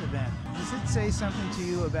at this event, does it say something to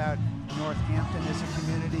you about Northampton as a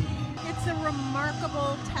community? It's a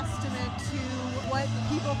remarkable testament to what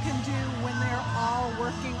people can do when they're all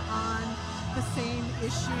working on the same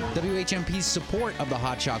issue. WHMP's support of the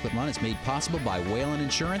Hot Chocolate Run is made possible by Whalen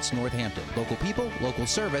Insurance Northampton. Local people, local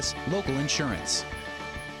service, local insurance.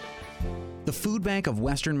 The Food Bank of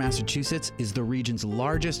Western Massachusetts is the region's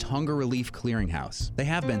largest hunger relief clearinghouse. They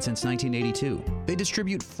have been since 1982. They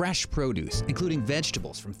distribute fresh produce, including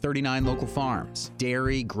vegetables from 39 local farms,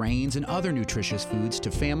 dairy, grains, and other nutritious foods to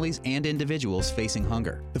families and individuals facing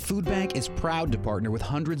hunger. The Food Bank is proud to partner with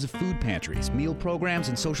hundreds of food pantries, meal programs,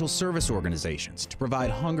 and social service organizations to provide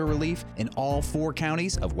hunger relief in all 4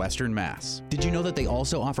 counties of Western Mass. Did you know that they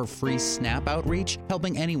also offer free SNAP outreach,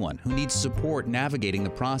 helping anyone who needs support navigating the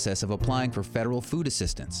process of applying for federal food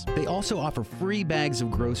assistance? They also offer free bags of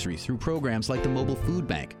groceries through programs like the Mobile Food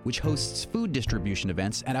Bank, which hosts food distribution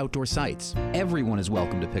events at outdoor sites. Everyone is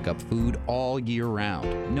welcome to pick up food all year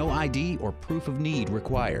round. No ID or proof of need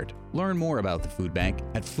required. Learn more about the Food Bank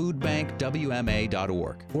at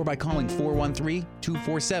foodbankwma.org or by calling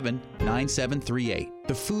 413-247-9738.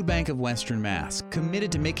 The Food Bank of Western Mass,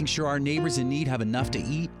 committed to making sure our neighbors in need have enough to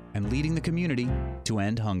eat and leading the community to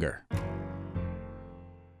end hunger.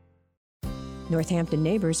 Northampton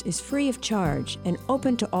Neighbors is free of charge and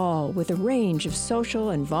open to all with a range of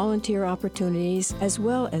social and volunteer opportunities as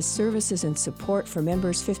well as services and support for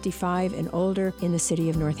members 55 and older in the city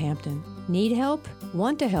of Northampton. Need help?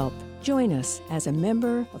 Want to help? Join us as a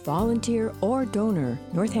member, a volunteer, or donor.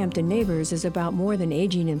 Northampton Neighbors is about more than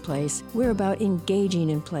aging in place. We're about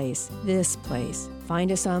engaging in place, this place. Find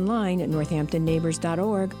us online at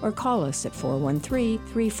northamptonneighbors.org or call us at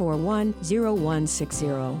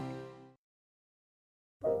 413-341-0160.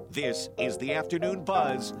 This is the Afternoon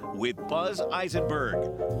Buzz with Buzz Eisenberg,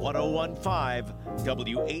 101.5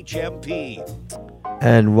 WHMP.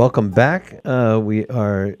 And welcome back. We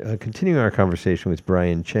are continuing our conversation with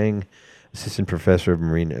Brian Cheng, Assistant Professor of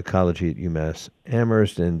Marine Ecology at UMass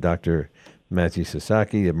Amherst, and Dr. Matthew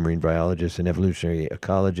Sasaki, a marine biologist and evolutionary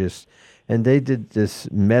ecologist. And they did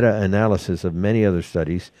this meta-analysis of many other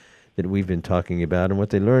studies that we've been talking about. And what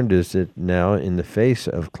they learned is that now, in the face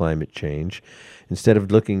of climate change, instead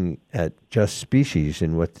of looking at just species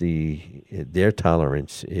and what their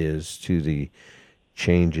tolerance is to the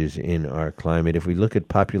changes in our climate, if we look at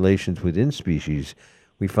populations within species,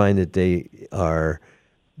 we find that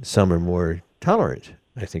some are more tolerant,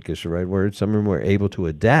 I think is the right word. Some are more able to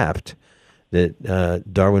adapt, that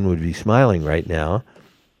Darwin would be smiling right now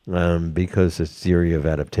because the theory of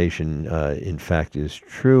adaptation, in fact, is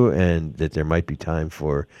true, and that there might be time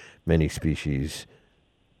for many species,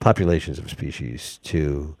 populations of species,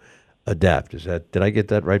 to adapt. Did I get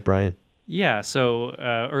that right, Brian? Yeah, so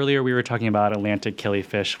earlier we were talking about Atlantic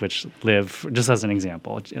killifish, which live, just as an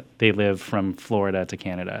example, they live from Florida to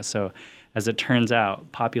Canada. So as it turns out,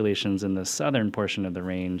 populations in the southern portion of the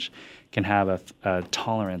range can have a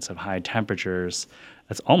tolerance of high temperatures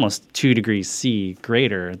that's almost 2 degrees C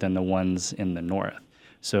greater than the ones in the north.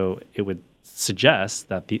 So it would suggest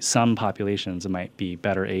that some populations might be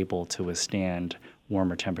better able to withstand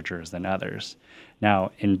warmer temperatures than others.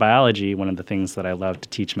 Now, in biology, one of the things that I love to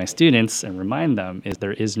teach my students and remind them is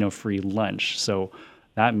there is no free lunch. So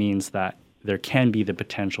that means that there can be the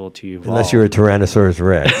potential to evolve. Unless you're a Tyrannosaurus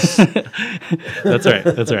Rex.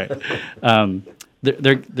 That's right.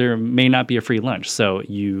 There may not be a free lunch. So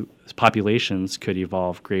populations could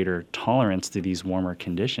evolve greater tolerance to these warmer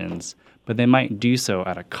conditions, but they might do so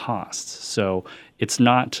at a cost. So it's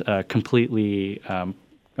not completely a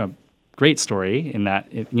great story in that,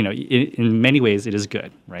 in many ways it is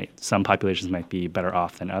good, right? Some populations might be better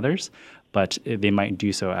off than others, but they might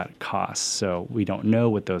do so at a cost. So we don't know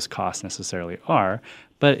what those costs necessarily are,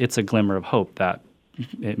 but it's a glimmer of hope that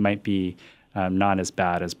it might be not as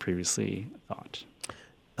bad as previously thought.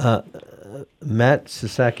 Matt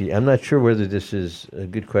Sasaki, I'm not sure whether this is a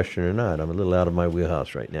good question or not. I'm a little out of my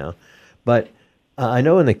wheelhouse right now. But I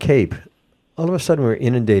know in the Cape, all of a sudden we're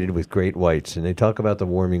inundated with great whites, and they talk about the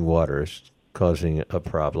warming waters causing a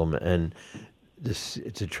problem. And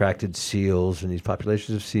it's attracted seals, and these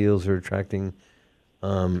populations of seals are attracting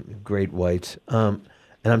great whites. And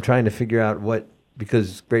I'm trying to figure out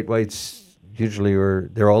because great whites usually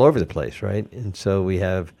they're all over the place, right? And so we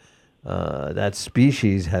have that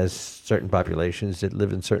species has certain populations that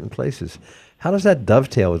live in certain places. How does that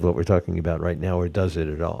dovetail with what we're talking about right now, or does it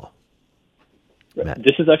at all? Matt.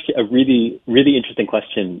 This is actually a really, really interesting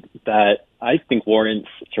question that I think warrants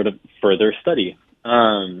sort of further study.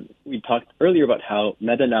 We talked earlier about how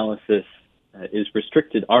meta-analysis is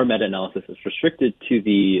restricted. Our meta-analysis is restricted to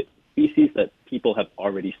the species that people have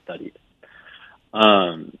already studied.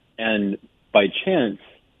 And by chance,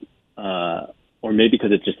 or maybe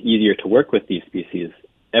because it's just easier to work with these species,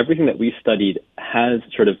 everything that we studied has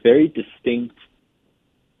sort of very distinct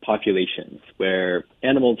populations where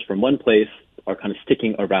animals from one place are kind of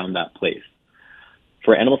sticking around that place.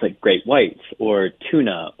 For animals like great whites or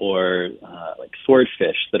tuna or like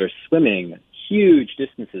swordfish that are swimming huge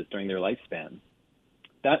distances during their lifespan,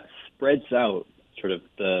 that spreads out sort of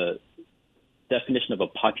the definition of a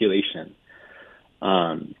population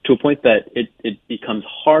to a point that it becomes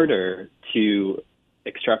harder to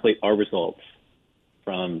extrapolate our results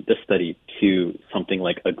from this study to something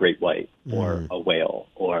like a great white or a whale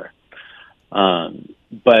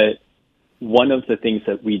but one of the things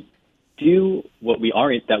that we do, we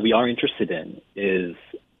are interested in is,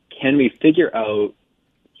 can we figure out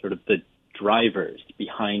sort of the drivers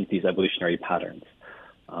behind these evolutionary patterns?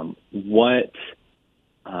 What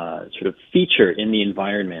sort of feature in the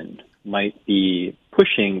environment might be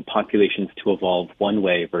pushing populations to evolve one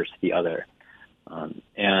way versus the other?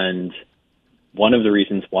 And one of the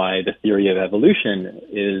reasons why the theory of evolution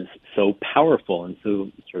is so powerful and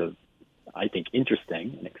so sort of, I think,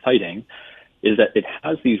 interesting and exciting is that it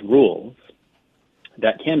has these rules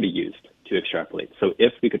that can be used to extrapolate. So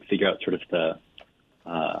if we could figure out sort of the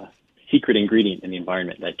secret ingredient in the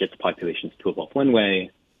environment that gets populations to evolve one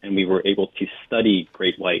way, and we were able to study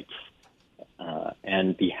great whites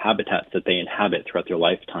and the habitats that they inhabit throughout their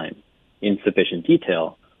lifetime in sufficient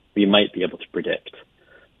detail, we might be able to predict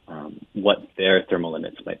what their thermal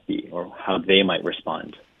limits might be or how they might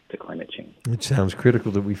respond to climate change. It sounds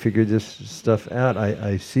critical that we figure this stuff out.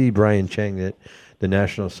 I see, Brian Cheng, that the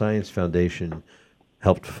National Science Foundation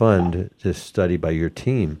helped fund this study by your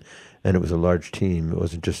team, and it was a large team. It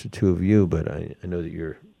wasn't just the two of you, but I know that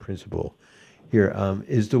you're principal here.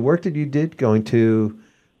 Is the work that you did going to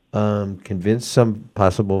convince some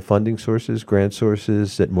possible funding sources, grant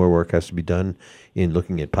sources, that more work has to be done in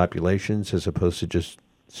looking at populations as opposed to just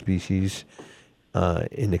species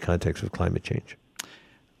in the context of climate change?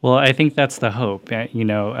 Well, I think that's the hope. I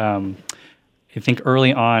think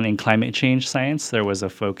early on in climate change science, there was a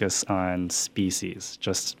focus on species,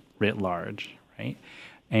 just writ large, right?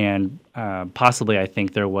 And possibly, I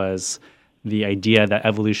think there was the idea that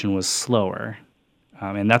evolution was slower.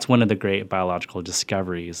 And that's one of the great biological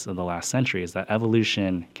discoveries of the last century, is that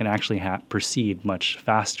evolution can actually proceed much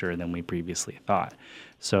faster than we previously thought.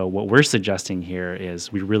 So what we're suggesting here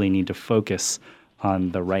is we really need to focus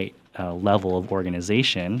on the right level of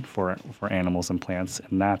organization for animals and plants,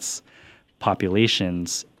 and that's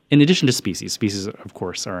populations. In addition to species, of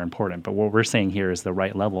course are important, but what we're saying here is the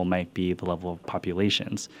right level might be the level of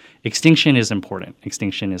populations. Extinction is important.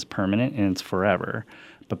 Extinction is permanent and it's forever.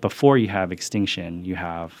 But before you have extinction, you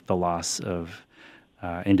have the loss of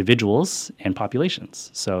individuals and populations.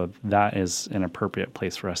 So that is an appropriate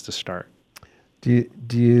place for us to start. Do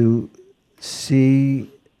you see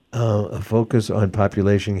a focus on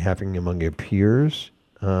population happening among your peers?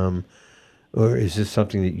 Or is this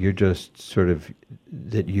something that you're just sort of,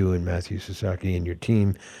 that you and Matthew Sasaki and your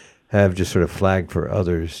team have just sort of flagged for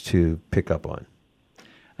others to pick up on?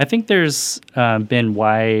 I think there's been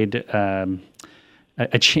wide,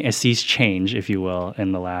 a sea change, if you will,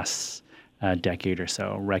 in the last decade or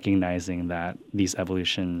so, recognizing that these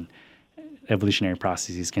evolutionary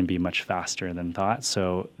processes can be much faster than thought.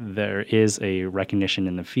 So there is a recognition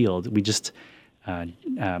in the field. We just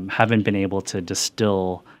haven't been able to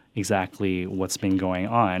distill exactly what's been going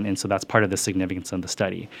on. And so that's part of the significance of the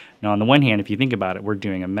study. Now, on the one hand, if you think about it, we're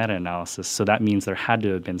doing a meta-analysis. So that means there had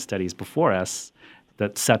to have been studies before us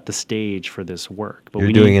that set the stage for this work. But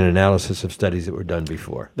You're doing an analysis of studies that were done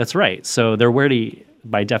before. That's right. So there were,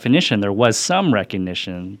 by definition, there was some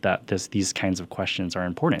recognition that these kinds of questions are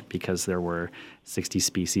important because there were 60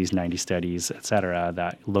 species, 90 studies, et cetera,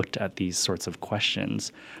 that looked at these sorts of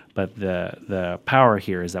questions. But the power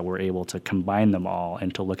here is that we're able to combine them all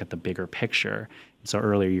and to look at the bigger picture. So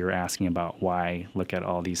earlier you were asking about why look at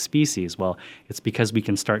all these species. Well, it's because we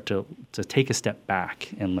can start to take a step back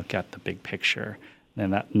and look at the big picture.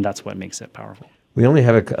 And that's what makes it powerful. We only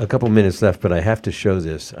have a couple minutes left, but I have to show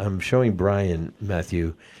this. I'm showing Brian,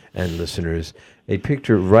 Matthew, and listeners a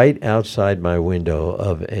picture right outside my window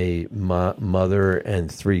of a mother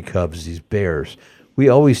and 3 cubs, these bears. We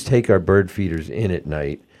always take our bird feeders in at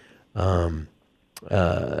night,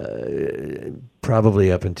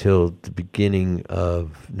 probably up until the beginning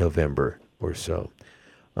of November or so.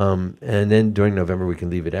 And then during November, we can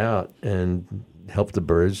leave it out and help the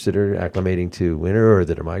birds that are acclimating to winter or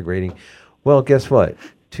that are migrating. Well, guess what?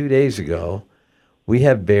 2 days ago, we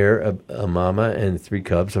have bear, a mama, and 3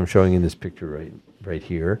 cubs. I'm showing in this picture right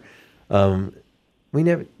here.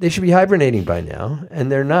 They should be hibernating by now,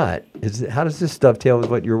 and they're not. How does this dovetail with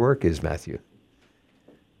what your work is, Matthew?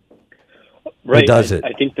 Right. Or does it?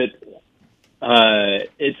 I think that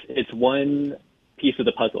it's one piece of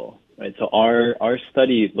the puzzle, right? So our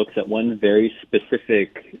study looks at one very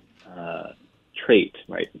specific trait,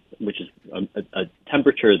 right, which is a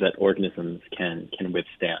temperature that organisms can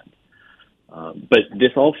withstand. But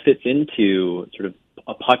this all fits into sort of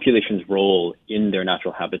a population's role in their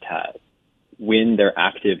natural habitat, when they're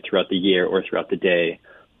active throughout the year or throughout the day,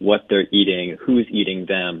 what they're eating, who's eating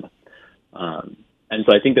them. And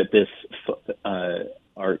so I think that this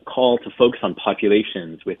our call to focus on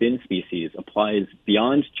populations within species applies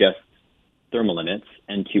beyond just thermal limits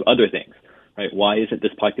and to other things. Right? Why isn't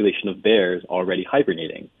this population of bears already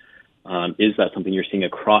hibernating? Is that something you're seeing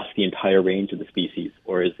across the entire range of the species,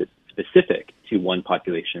 or is it specific to one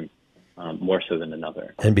population more so than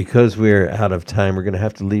another? And because we're out of time, we're going to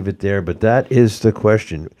have to leave it there. But that is the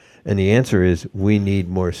question. And the answer is we need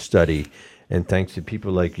more study. And thanks to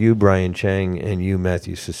people like you, Brian Chang, and you,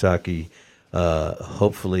 Matthew Sasaki,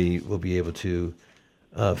 hopefully we'll be able to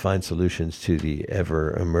find solutions to the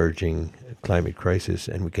ever-emerging climate crisis,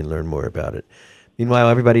 and we can learn more about it. Meanwhile,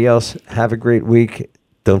 everybody else, have a great week.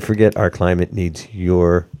 Don't forget, our climate needs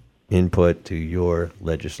your input to your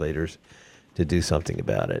legislators to do something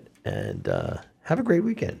about it. And have a great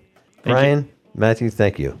weekend. Brian, Matthew,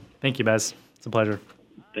 thank you. Thank you, Bez. It's a pleasure.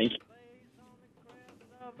 Thank you.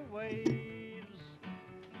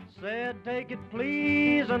 Said, take it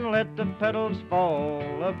please and let the petals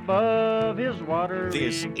fall above his water.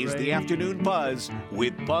 This is the Afternoon Buzz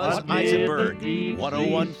with Buzz Eisenberg,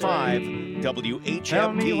 1015 WHMP.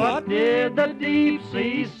 Tell me, what did the deep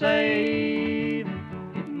sea say?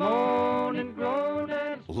 It moaned and groaned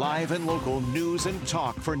and... Live and local news and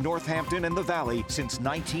talk for Northampton and the Valley since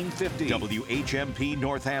 1950. WHMP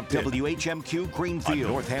Northampton, WHMQ Greenfield, a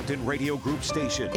Northampton Radio Group station.